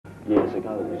years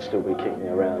ago would still be kicking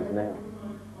around now,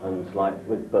 and like,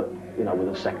 but you know, with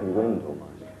a second wind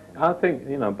almost. I think,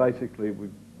 you know, basically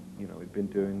we've been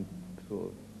doing sort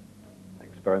of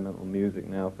experimental music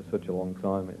now for such a long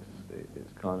time.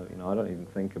 It's kind of, you know, I don't even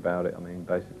think about it. I mean,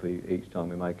 basically each time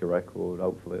we make a record,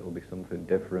 hopefully it'll be something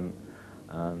different,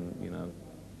 and you know,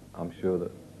 I'm sure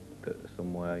that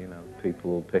somewhere, you know,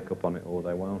 people will pick up on it or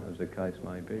they won't, as the case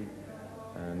may be.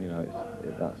 And you know,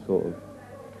 it's that sort of,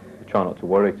 we try not to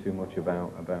worry too much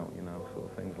about you know,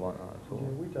 sort of things like that at all.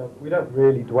 Yeah, we don't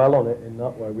really dwell on it in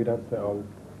that way. We don't say, oh,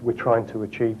 we're trying to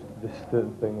achieve this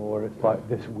certain thing, or it's like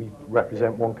this, we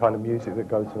represent one kind of music that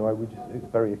goes away.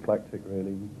 It's very eclectic,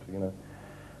 really, you know.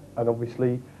 And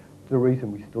obviously, the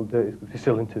reason we still do it is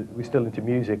because we're still into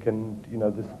music, and you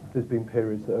know, there's been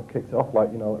periods that have kicked it off,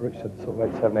 like, you know, like Rich said, the sort of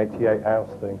 87, 88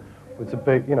 house thing. It's a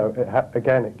big, you know,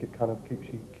 again, it kind of keeps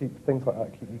things like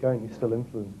that keep you going. You're still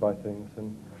influenced by things,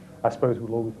 and I suppose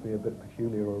we'll always be a bit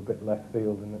peculiar or a bit left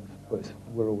field, and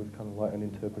we're always kind of like an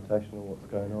interpretation of what's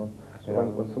going on. So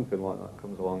when something like that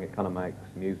comes along, it kind of makes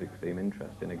music seem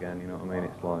interesting again, you know what I mean?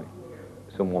 It's like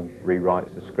someone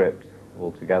rewrites the script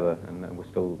altogether, and then we're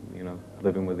still, you know,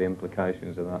 living with the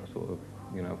implications of that sort of,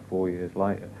 you know, 4 years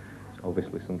later. So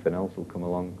obviously something else will come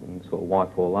along and sort of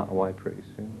wipe all that away pretty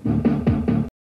soon.